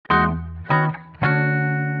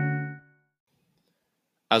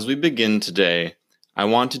As we begin today, I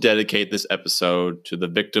want to dedicate this episode to the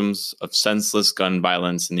victims of senseless gun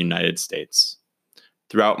violence in the United States.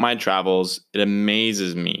 Throughout my travels, it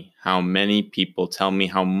amazes me how many people tell me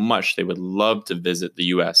how much they would love to visit the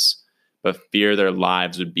US, but fear their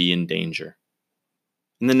lives would be in danger.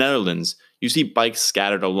 In the Netherlands, you see bikes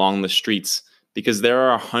scattered along the streets because there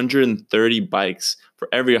are 130 bikes for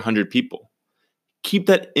every 100 people. Keep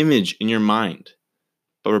that image in your mind,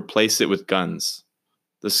 but replace it with guns.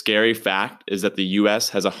 The scary fact is that the US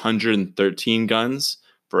has 113 guns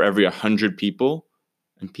for every 100 people,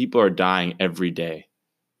 and people are dying every day.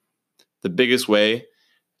 The biggest way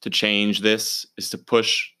to change this is to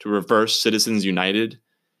push to reverse Citizens United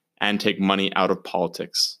and take money out of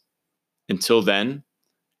politics. Until then,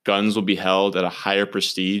 guns will be held at a higher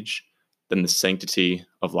prestige than the sanctity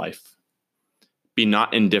of life. Be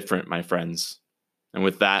not indifferent, my friends. And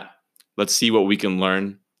with that, let's see what we can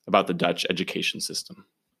learn about the Dutch education system.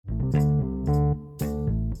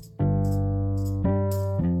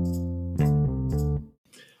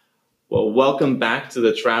 Well, welcome back to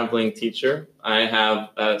the Traveling Teacher. I have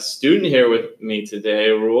a student here with me today,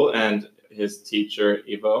 Roel, and his teacher,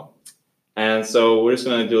 Ivo. And so we're just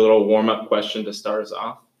going to do a little warm-up question to start us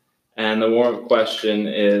off. And the warm-up question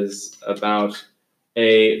is about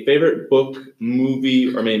a favorite book,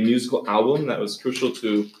 movie, or maybe musical album that was crucial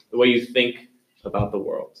to the way you think about the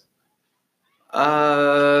world.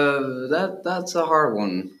 That's a hard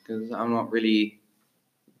one because I'm not really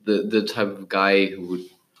the type of guy who would,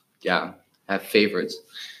 have favorites.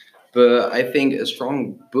 But I think a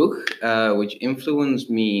strong book which influenced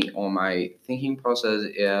me on my thinking process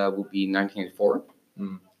would be 1984.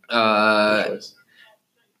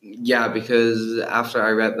 Because after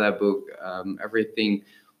I read that book, everything,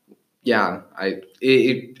 it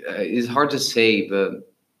is hard to say,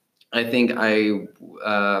 but I think I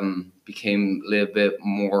became a little bit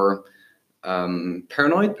more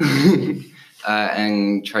paranoid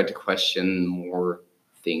and tried to question more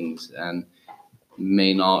things, and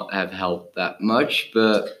may not have helped that much,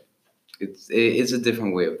 but it's a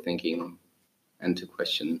different way of thinking and to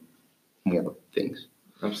question more things.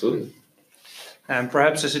 Absolutely. And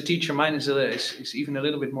perhaps as a teacher, mine is even a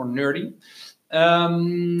little bit more nerdy.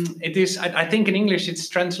 It is, I think in English it's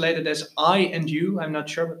translated as I and you. I'm not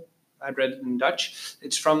sure, but I read it in Dutch.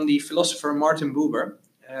 It's from the philosopher Martin Buber.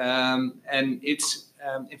 And it's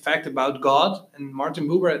in fact about God. And Martin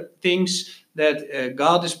Buber thinks that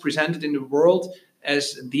God is presented in the world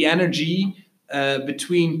as the energy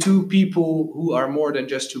between two people who are more than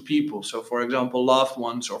just two people. So for example, loved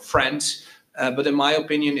ones or friends. But in my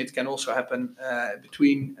opinion, it can also happen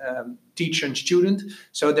between teacher and student.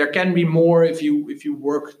 So there can be more if you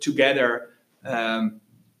work together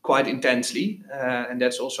quite intensely. And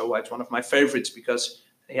that's also why it's one of my favorites, because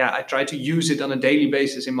I try to use it on a daily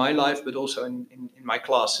basis in my life, but also in my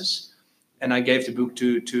classes. And I gave the book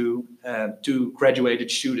to graduated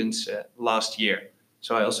students last year.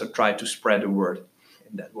 So I also try to spread the word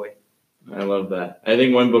in that way. I love that. I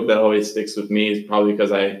think one book that always sticks with me is probably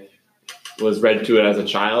because I was read to it as a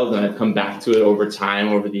child, and I've come back to it over time,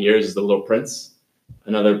 over the years, is The Little Prince.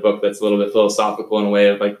 Another book that's a little bit philosophical in a way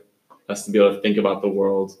of like us to be able to think about the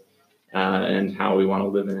world and how we want to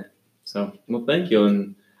live in it. So, well, thank you.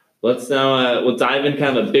 And let's now, we'll dive in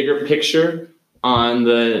kind of a bigger picture on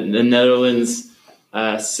the Netherlands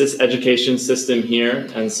education system here.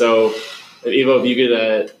 And so, Ivo, if you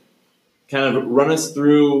could kind of run us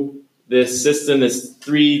through this system, this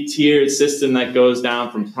three-tiered system that goes down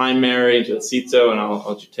from primary into the CITO, and I'll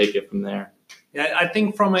let you take it from there. Yeah, I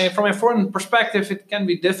think from a foreign perspective, it can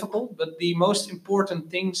be difficult, but the most important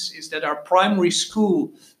things is that our primary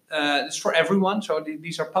school is for everyone. So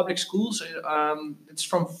these are public schools. It's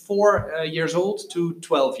from 4 years old to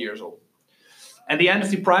 12 years old. At the end of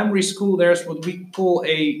the primary school, there's what we call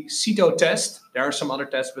a CITO test. There are some other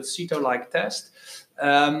tests, but CITO-like test.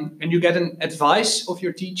 And you get an advice of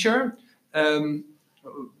your teacher,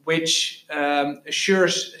 which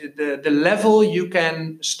assures the level you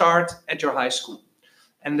can start at your high school.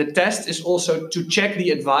 And the test is also to check the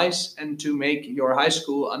advice and to make your high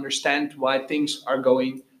school understand why things are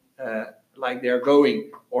going like they're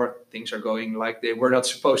going, or things are going like they were not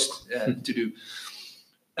supposed to do.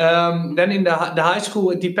 Then in the high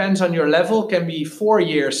school, it depends on your level, can be 4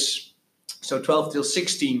 years. So 12 till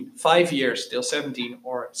 16, 5 years till 17,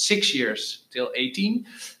 or 6 years till 18.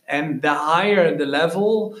 And the higher the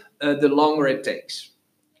level, the longer it takes.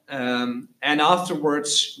 And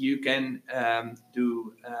afterwards, you can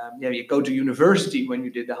you go to university when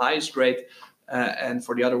you did the highest grade. And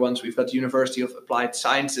for the other ones, we've got the University of Applied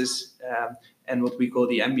Sciences and what we call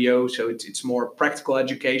the MBO. So it's more practical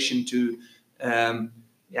education to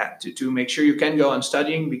to make sure you can go on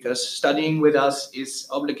studying, because studying with us is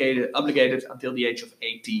obligated until the age of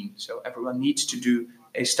 18. So everyone needs to do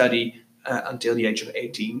a study until the age of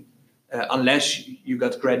 18, unless you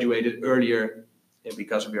got graduated earlier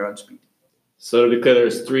because of your own speed. So to be clear,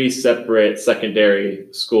 there's 3 separate secondary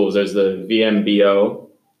schools. There's the VMBO,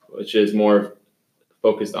 which is more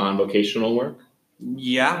focused on vocational work.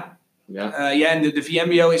 Yeah. Yeah. And the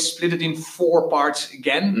VMBO is split in 4 parts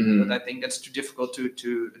again, Mhm. but I think that's too difficult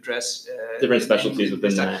to address. Different specialties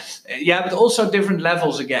within that. But also different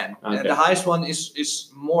levels again. Okay. The highest one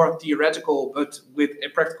is more theoretical, but with a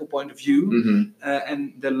practical point of view. Mhm.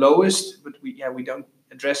 And the lowest, but we don't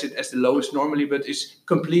address it as the lowest normally, but is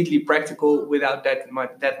completely practical without that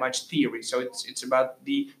much theory. So it's about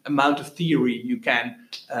the amount of theory you can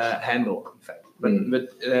handle, in fact. But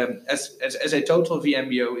as a total,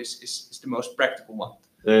 VMBO is the most practical one.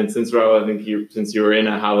 And since Raul, I think since you were in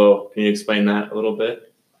a HAVO, can you explain that a little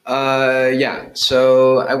bit?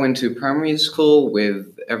 So I went to primary school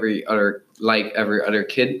with every other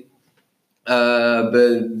kid.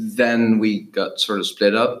 But then we got sort of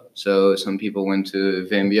split up. So some people went to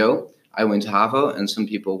VMBO, I went to HAVO, and some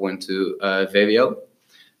people went to VWO.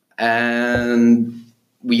 And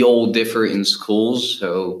we all differ in schools.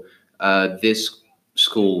 So this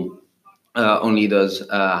school only does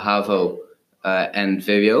HAVO and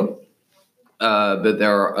VWO. But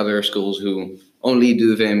there are other schools who only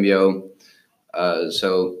do VMBO.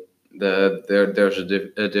 So there's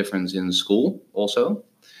a difference in school also.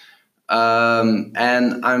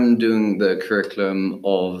 And I'm doing the curriculum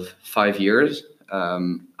of 5 years.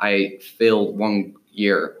 I failed 1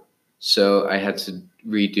 year, so I had to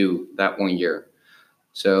redo that 1 year.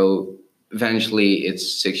 So eventually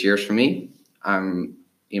it's 6 years for me. I'm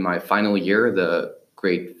in my final year, the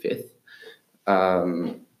grade 5th.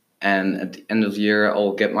 And at the end of the year,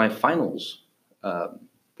 I'll get my finals,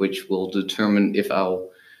 which will determine if I'll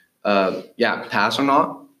pass or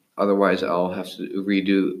not. Otherwise, I'll have to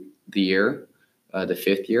redo the year, the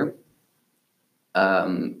 5th year.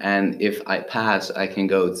 And if I pass, I can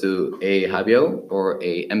go to a HBO or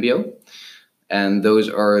a MBO. And those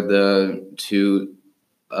are the 2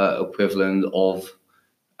 equivalent of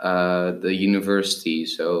the university.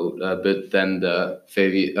 So, but then the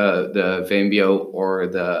VMBO or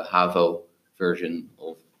the HAVO version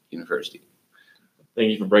of university.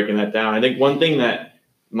 Thank you for breaking that down. I think one thing that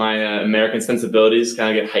my American sensibilities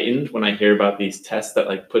kind of get heightened when I hear about these tests that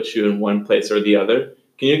like put you in one place or the other.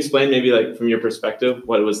 Can you explain maybe like from your perspective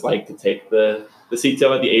what it was like to take the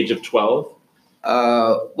CITO at the age of 12?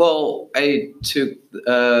 Well, I took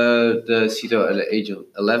the CITO at the age of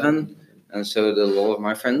 11, and so did a lot of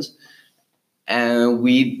my friends. And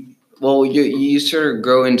you sort of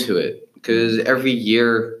grow into it, because every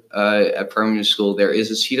year at primary school there is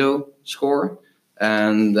a CITO score,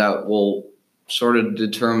 and that will sort of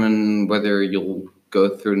determine whether you'll go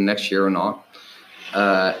through next year or not.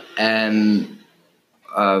 As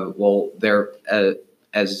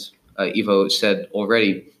Ivo said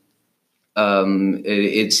already,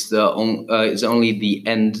 it's only the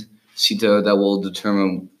end CITO that will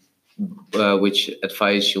determine which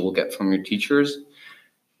advice you will get from your teachers.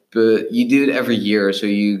 But you do it every year, so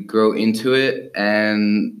you grow into it,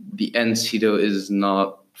 and the end CITO is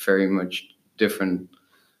not very much different.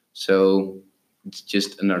 So it's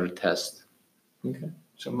just another test. Okay.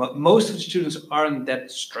 So most of the students aren't that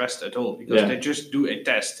stressed at all, because they just do a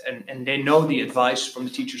test and they know the advice from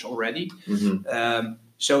the teachers already. Mm-hmm.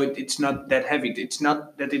 So it's not that heavy. It's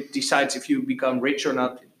not that it decides if you become rich or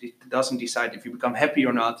not. It doesn't decide if you become happy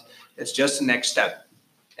or not. It's just the next step.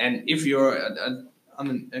 And if you're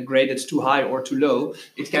on a grade that's too high or too low,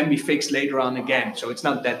 it can be fixed later on again. So it's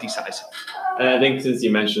not that decisive. And I think since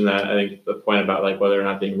you mentioned that, I think the point about like whether or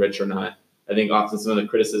not being rich or not, I think often some of the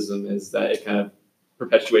criticism is that it kind of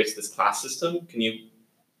perpetuates this class system. Can you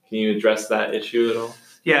address that issue at all?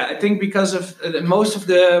 Yeah, I think because of most of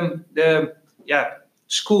the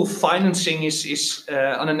school financing is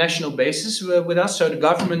on a national basis with us. So the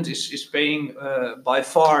government is paying by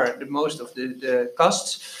far the most of the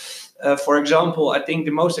costs. For example, I think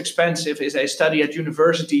the most expensive is a study at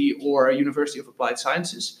university or a University of Applied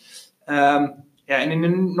Sciences. And in a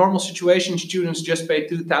normal situation, students just pay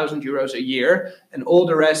 2,000 euros a year, and all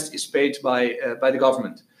the rest is paid by the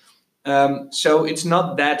government. So it's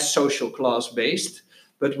not that social class based,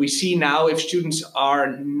 but we see now if students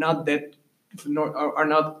are not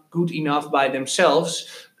good enough by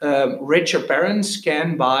themselves, richer parents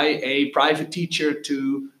can buy a private teacher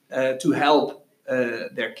to help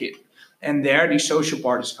their kid, and there the social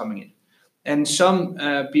part is coming in. and some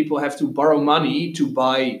people have to borrow money to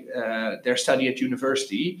buy their study at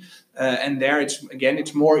university. And there,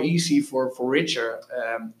 it's more easy for richer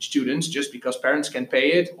students, just because parents can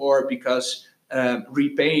pay it, or because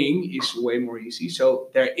repaying is way more easy. So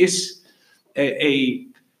there is a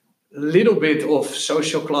little bit of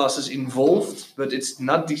social classes involved, but it's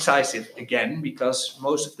not decisive, again, because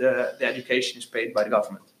most of the education is paid by the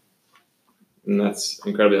government. And that's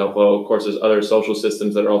incredibly helpful. Of course, there's other social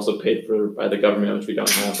systems that are also paid for by the government, which we don't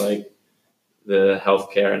have, like the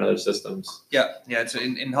healthcare and other systems. Yeah. It's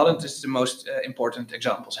in Holland, it's the most important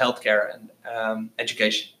examples: healthcare and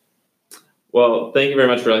education. Well, thank you very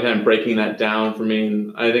much for kind of breaking that down for me.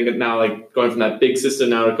 And I think now, like going from that big system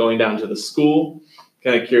now to going down to the school,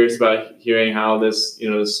 kind of curious about hearing how this,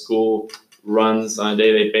 the school runs on a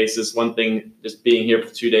day-to-day basis. One thing, just being here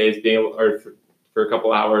for 2 days, for a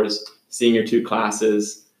couple hours, seeing your 2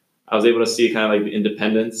 classes, I was able to see kind of like the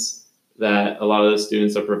independence that a lot of the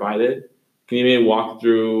students are provided. Can you maybe walk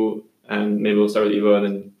through, and maybe we'll start with Ivo, and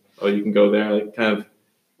then you can go there, like kind of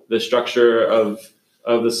the structure of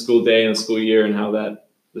the school day and the school year, and how that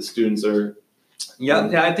the students are.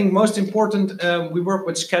 Yeah, I think most important, we work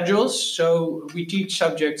with schedules. So we teach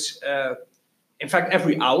subjects, in fact,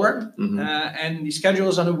 every hour, and the schedule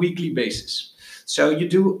is on a weekly basis. So you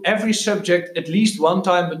do every subject at least one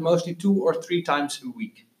time, but mostly 2 or 3 times a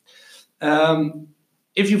week.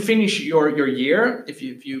 If you finish your year, if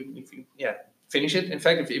you finish it, in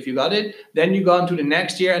fact, if you got it, then you go on to the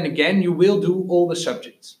next year, and again, you will do all the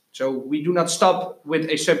subjects. So we do not stop with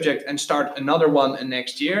a subject and start another one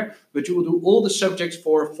next year, but you will do all the subjects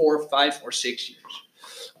for 4, 5, or 6 years.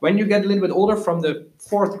 When you get a little bit older, from the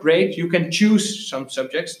 4th grade, you can choose some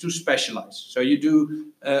subjects to specialize. So you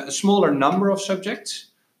do a smaller number of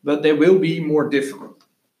subjects, but they will be more difficult.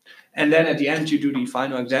 And then at the end, you do the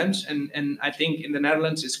final exams. And I think in the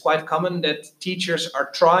Netherlands, it's quite common that teachers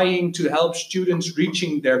are trying to help students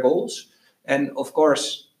reaching their goals. And of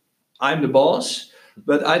course, I'm the boss.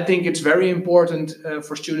 But I think it's very important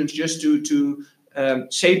for students just to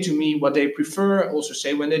say to me what they prefer, also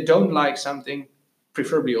say when they don't like something,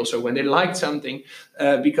 preferably also when they like something,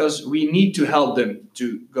 because we need to help them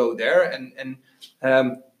to go there. And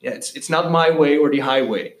it's not my way or the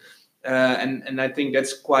highway. And I think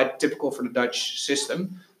that's quite typical for the Dutch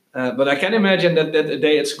system. But I can imagine that a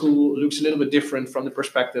day at school looks a little bit different from the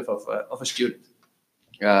perspective of a student.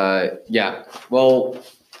 Well,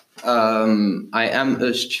 I am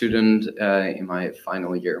a student in my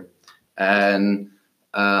final year, and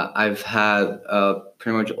I've had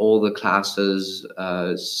pretty much all the classes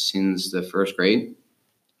since the 1st grade.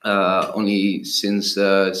 Only since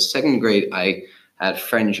the 2nd grade, I had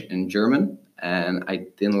French and German, and I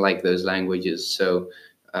didn't like those languages, so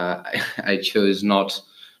I chose not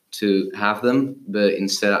to have them, but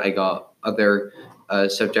instead I got other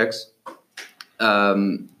subjects.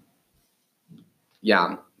 And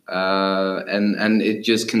it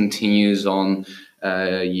just continues on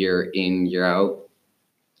year in, year out,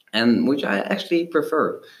 and which I actually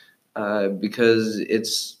prefer because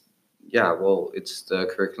it's the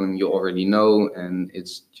curriculum you already know, and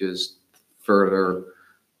it's just further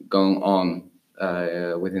going on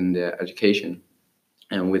within the education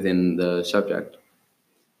and within the subject.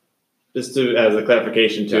 Just as a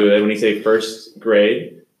clarification too, when you say 1st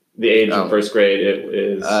grade, the age of 1st grade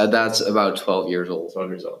is that's about 12 years old. 12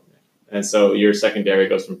 years old. And so your secondary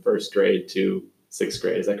goes from 1st grade to 6th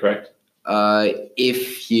grade. Is that correct?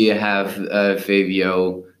 If you have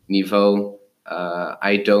VWO niveau,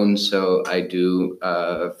 I don't. So I do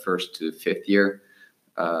 1st to 5th year,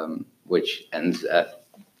 which ends at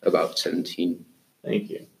about 17. Thank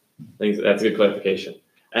you. That's a good clarification.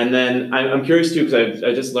 And then I'm curious too, because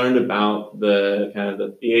I just learned about the kind of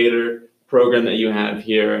the theater program that you have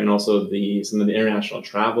here, and also some of the international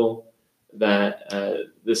travel that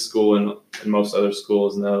this school and most other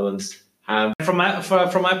schools in the Netherlands have. From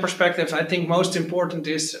my perspective, I think most important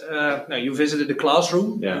is you visited the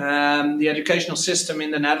classroom. Yeah. The educational system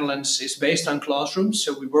in the Netherlands is based on classrooms,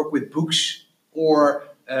 so we work with books or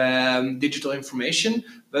digital information,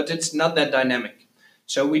 but it's not that dynamic.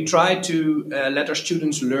 So we try to let our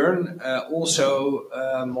students learn also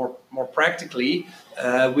more practically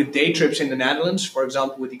with day trips in the Netherlands, for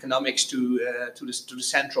example, with economics to the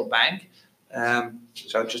central bank.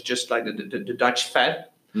 So just like the Dutch Fed.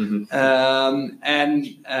 Mm-hmm.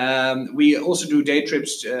 And we also do day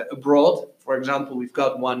trips abroad. For example, we've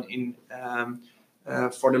got one in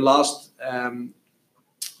for the last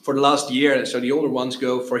year. So the older ones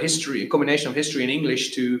go for history, a combination of history and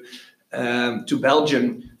English to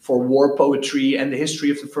Belgium for war poetry and the history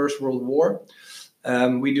of the First World War.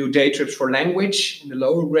 We do day trips for language in the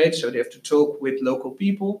lower grade, so they have to talk with local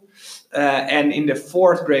people. And in the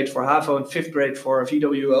 4th grade for HAVO and 5th grade for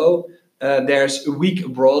VWO, there's a week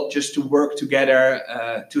abroad just to work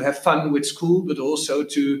together, to have fun with school, but also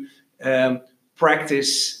to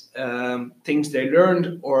practice things they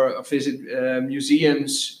learned, or visit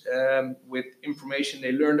museums with information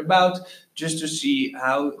they learned about, just to see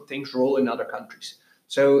how things roll in other countries.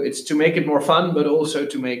 So it's to make it more fun, but also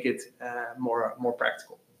to make it more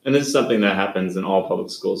practical. And this is something that happens in all public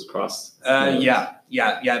schools across. Yeah.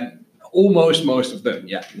 Almost most of them.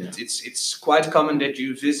 Yeah. It's quite common that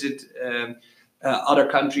you visit other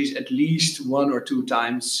countries at least 1 or 2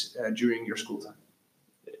 times during your school time.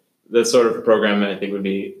 The sort of program I think would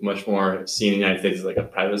be much more seen in the United States as like a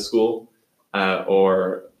private school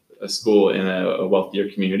or a school in a wealthier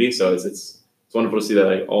community. So it's wonderful to see that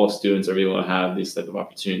like all students are able to have these type of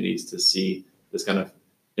opportunities to see this kind of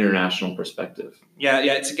international perspective. Yeah.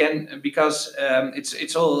 It's again because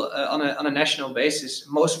it's all on a national basis.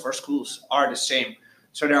 Most of our schools are the same.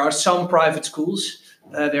 So there are some private schools.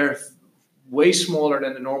 They're way smaller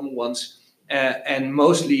than the normal ones. And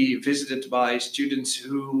mostly visited by students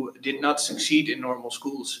who did not succeed in normal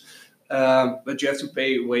schools. But you have to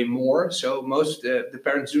pay way more. So most the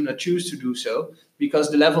parents do not choose to do so,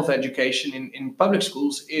 because the level of education in public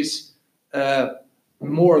schools is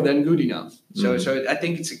more than good enough. So I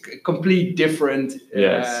think it's a complete different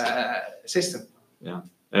system. Yeah,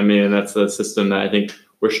 I mean, that's the system that I think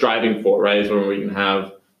we're striving for, right? Is where we can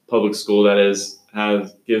have public school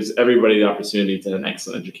that gives everybody the opportunity to an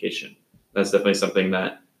excellent education. That's definitely something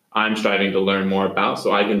that I'm striving to learn more about,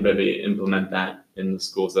 so I can maybe implement that in the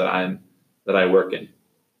schools that I work in.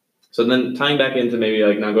 So then tying back into maybe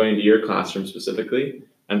like now going into your classroom specifically,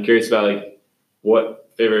 I'm curious about like what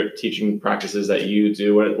favorite teaching practices that you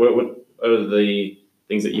do. What are the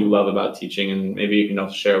things that you love about teaching, and maybe you can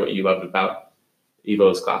also share what you loved about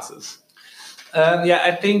Ivo's classes.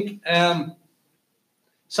 I think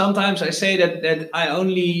sometimes I say that I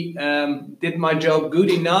only did my job good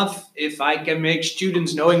enough if I can make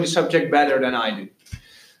students knowing the subject better than I do.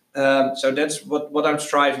 So that's what I'm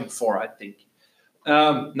striving for, I think.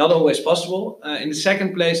 Not always possible. In the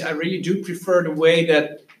second place, I really do prefer the way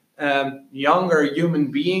that younger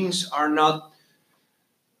human beings are not,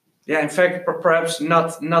 in fact, perhaps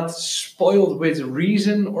not spoiled with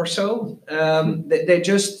reason or so. They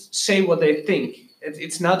just say what they think.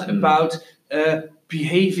 It's not about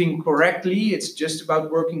behaving correctly. It's just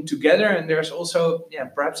about working together. And there's also,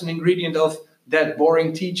 perhaps an ingredient of that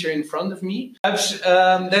boring teacher in front of me. Perhaps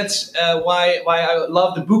that's why I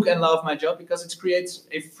love the book and love my job, because it creates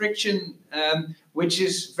a friction which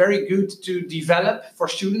is very good to develop for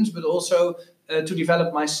students, but also to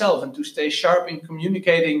develop myself and to stay sharp in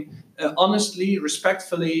communicating honestly,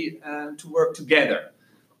 respectfully, to work together.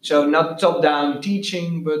 So not top-down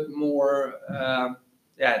teaching, but more,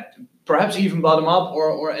 perhaps even bottom-up,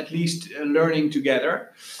 or at least learning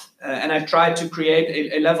together. And I try to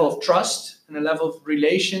create a level of trust and a level of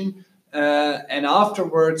relation. And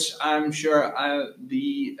afterwards, I'm sure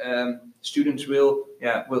the students will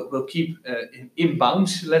keep in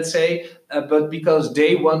bounds, let's say, but because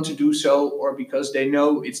they want to do so, or because they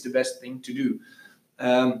know it's the best thing to do.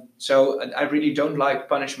 So I really don't like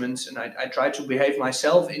punishments, and I try to behave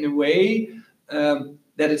myself in a way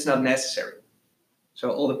that it's not necessary. So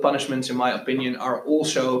all the punishments, in my opinion, are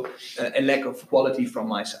also a lack of quality from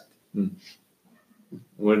my side.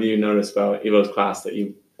 What do you notice about Ivo's class that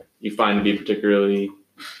you find to be particularly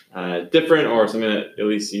different, or something that at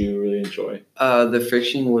least you really enjoy? The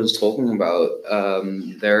friction was talking about,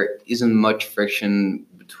 there isn't much friction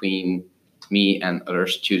between me and other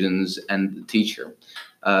students and the teacher.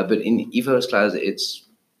 But in Ivo's class, it's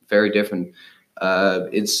very different.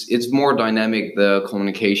 It's more dynamic, the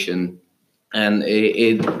communication, and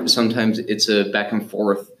it sometimes it's a back and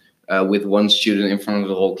forth with one student in front of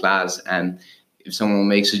the whole class. And if someone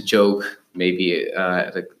makes a joke, maybe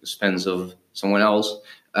at the expense of someone else,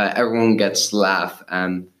 everyone gets to laugh,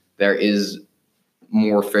 and there is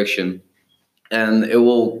more friction, and it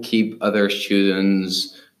will keep other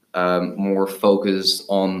students more focused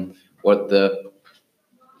on what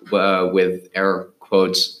with air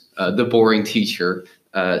quotes, the boring teacher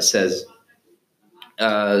says.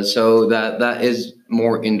 So that is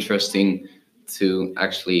more interesting to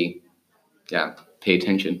actually, pay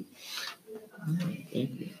attention.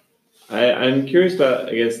 Thank you. I'm curious about,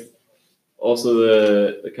 I guess, also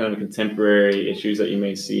the kind of contemporary issues that you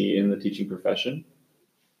may see in the teaching profession,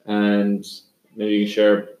 and maybe you can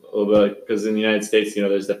share a little bit, because in the United States,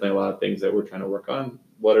 there's definitely a lot of things that we're trying to work on.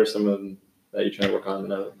 What are some of them that you're trying to work on in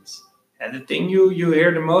the Netherlands? And the thing you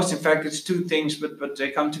hear the most, in fact, it's two things, but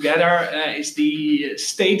they come together, is the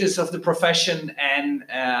status of the profession and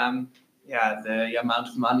the amount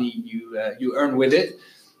of money you earn with it.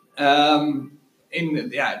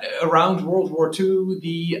 Around World War II,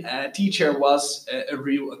 the teacher was a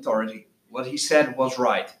real authority. What he said was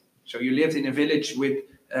right. So you lived in a village with,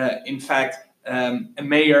 in fact, a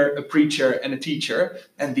mayor, a preacher, and a teacher,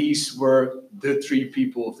 and these were the three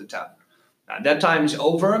people of the town. Now, that time is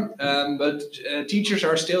over, but teachers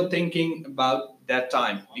are still thinking about that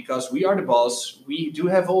time, because we are the boss, we do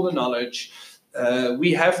have all the knowledge,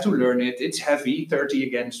 we have to learn it, it's heavy, 30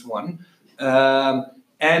 against 1,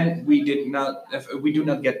 and we do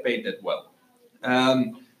not get paid that well.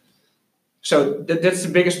 So that's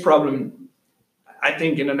the biggest problem, I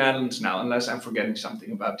think, in the Netherlands now, unless I'm forgetting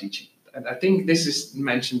something about teaching. And I think this is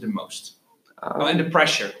mentioned the most. And the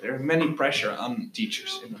pressure. There are many pressure on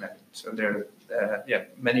teachers in the Netherlands. So there are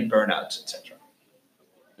many burnouts, etc.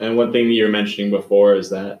 And one thing that you were mentioning before is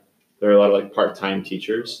that there are a lot of like part-time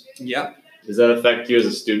teachers. Yeah. Does that affect you as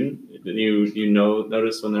a student? Do you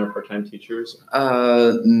notice when there are part-time teachers?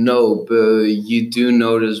 No, but you do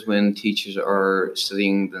notice when teachers are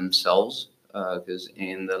studying themselves. Because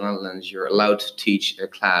in the Netherlands, you're allowed to teach a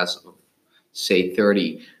class of, say,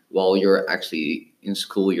 30 while you're actually in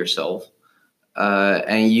school yourself.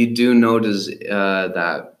 And you do notice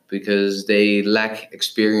that because they lack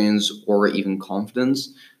experience or even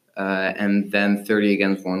confidence. And then 30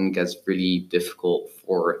 against 1 gets really difficult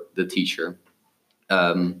for the teacher.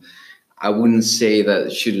 I wouldn't say that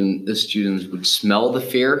the students would smell the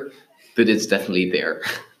fear, but it's definitely there.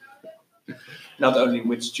 Not only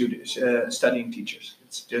with students, studying teachers.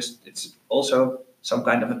 It's also some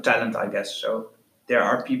kind of a talent, I guess. So there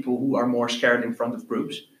are people who are more scared in front of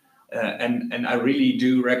groups. And I really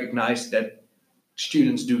do recognize that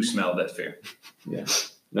students do smell that fear. Yeah.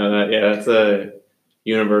 That's a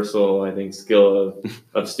universal, I think, skill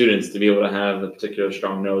of students to be able to have a particular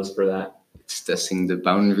strong nose for that. It's testing the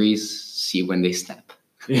boundaries, see when they snap.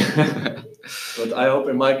 Yeah. But I hope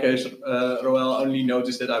in my case, Roel only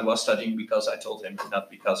noticed that I was studying because I told him, not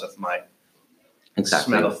because of my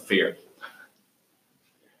smell of fear.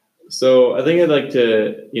 So I think I'd like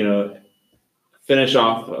to, finish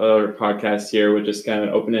off our podcast here with just kind of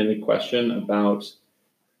an open-ended question about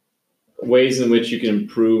ways in which you can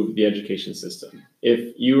improve the education system.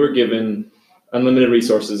 If you were given unlimited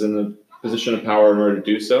resources in the position of power in order to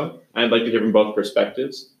do so, I'd like to hear from both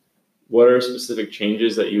perspectives. What are specific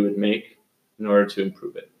changes that you would make in order to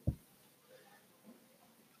improve it?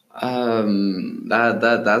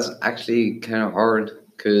 That's actually kind of hard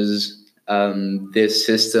because this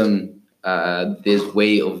system, this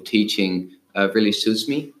way of teaching really suits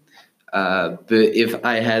me. But if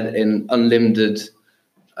I had an unlimited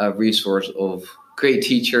resource of great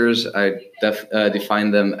teachers, I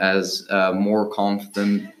define them as more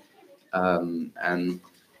confident and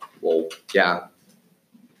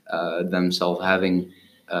themselves having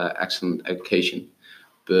excellent education.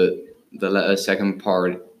 But the second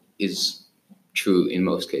part is true in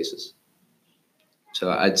most cases.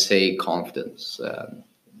 So I'd say confidence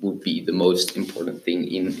would be the most important thing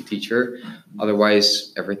in a teacher.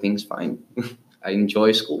 Otherwise, everything's fine. I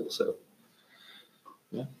enjoy school, so.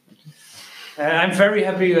 Yeah. I'm very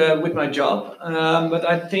happy with my job, but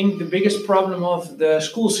I think the biggest problem of the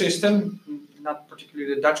school system, not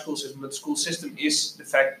particularly the Dutch school system, but the school system, is the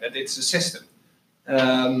fact that it's a system.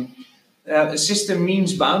 A system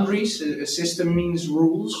means boundaries, a system means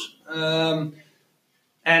rules. And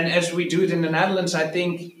as we do it in the Netherlands, I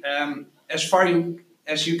think as far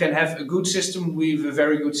as you can have a good system, we have a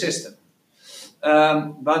very good system.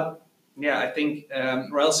 But yeah, I think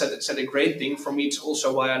Roel said a great thing. For me, it's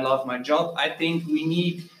also why I love my job. I think we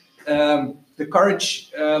need the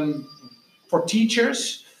courage for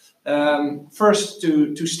teachers, first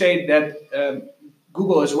to state that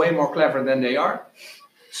Google is way more clever than they are.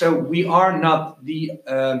 So we are not the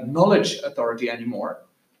knowledge authority anymore.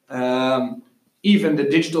 Even the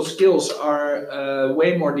digital skills are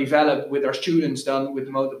way more developed with our students than with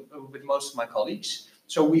most of my colleagues.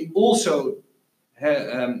 So we also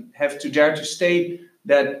have to dare to state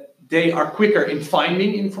that they are quicker in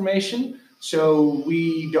finding information. So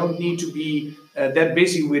we don't need to be that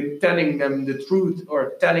busy with telling them the truth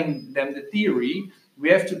or telling them the theory. We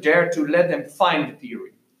have to dare to let them find the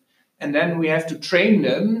theory. And then we have to train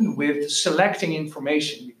them with selecting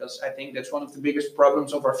information, because I think that's one of the biggest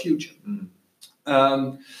problems of our future.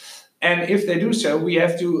 And if they do so, we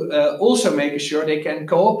have to also make sure they can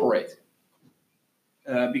cooperate.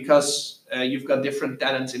 Because you've got different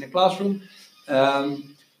talents in a classroom.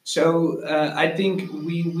 So I think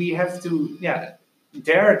we have to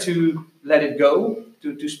dare to let it go,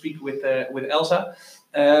 to speak with Elsa.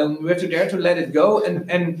 We have to dare to let it go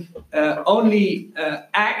and only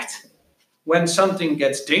act when something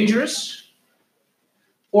gets dangerous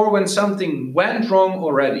or when something went wrong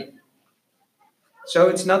already. So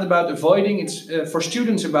it's not about avoiding, it's for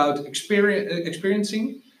students about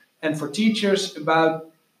experiencing, and for teachers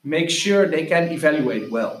about make sure they can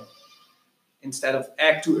evaluate well, instead of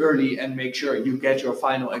act too early and make sure you get your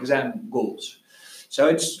final exam goals. So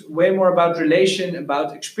it's way more about relation,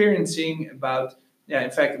 about experiencing, about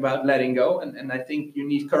letting go. And I think you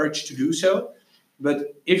need courage to do so.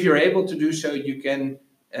 But if you're able to do so, you can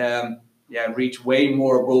reach way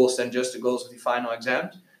more goals than just the goals of the final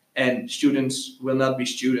exams. And students will not be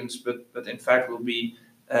students, but in fact will be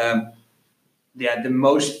the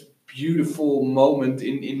most beautiful moment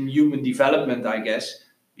in human development, I guess,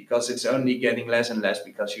 because it's only getting less and less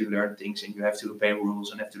because you learn things and you have to obey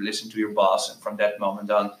rules and have to listen to your boss. And from that moment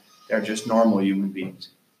on, they're just normal human beings.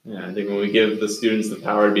 Yeah, I think when we give the students the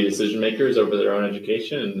power to be decision makers over their own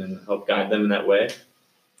education and help guide them in that way,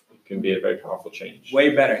 it can be a very powerful change.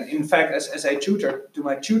 Way better. In fact, as a tutor to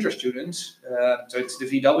my tutor students, so it's the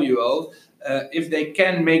VWO, if they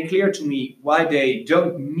can make clear to me why they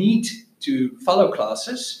don't need to follow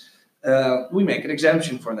classes, we make an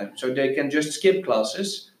exemption for them. So they can just skip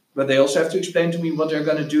classes, but they also have to explain to me what they're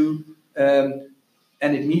going to do,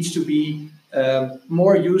 and it needs to be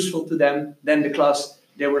more useful to them than the class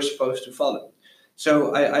they were supposed to follow.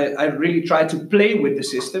 So I really try to play with the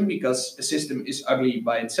system, because the system is ugly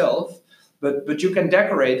by itself, but you can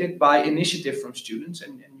decorate it by initiative from students,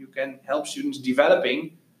 and you can help students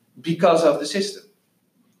developing because of the system.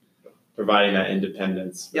 Providing that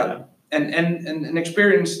independence. Yeah, and an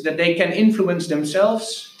experience that they can influence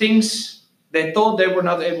themselves, things they thought they were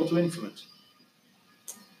not able to influence.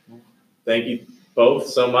 Thank you both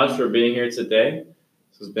so much for being here today.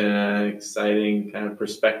 This has been an exciting kind of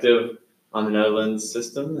perspective on the Netherlands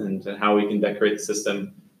system and how we can decorate the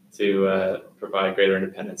system to provide greater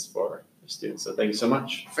independence for students. So thank you so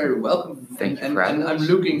much. Very welcome. Thank you for having us. And I'm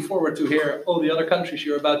looking forward to hear all the other countries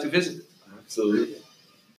you're about to visit. Absolutely.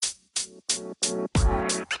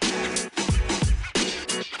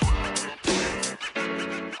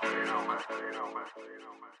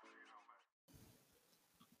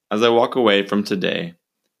 As I walk away from today,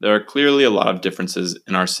 there are clearly a lot of differences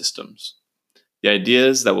in our systems. The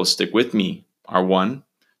ideas that will stick with me are: 1,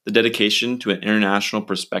 the dedication to an international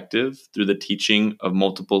perspective through the teaching of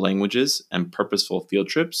multiple languages and purposeful field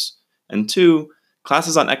trips, and 2,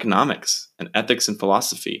 classes on economics and ethics and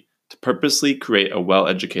philosophy to purposely create a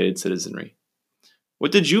well-educated citizenry.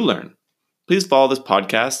 What did you learn? Please follow this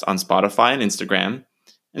podcast on Spotify and Instagram,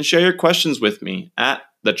 and share your questions with me at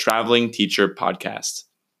the Traveling Teacher Podcast.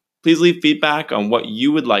 Please leave feedback on what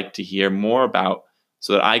you would like to hear more about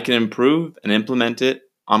so that I can improve and implement it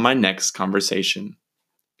on my next conversation.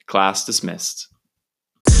 Class dismissed.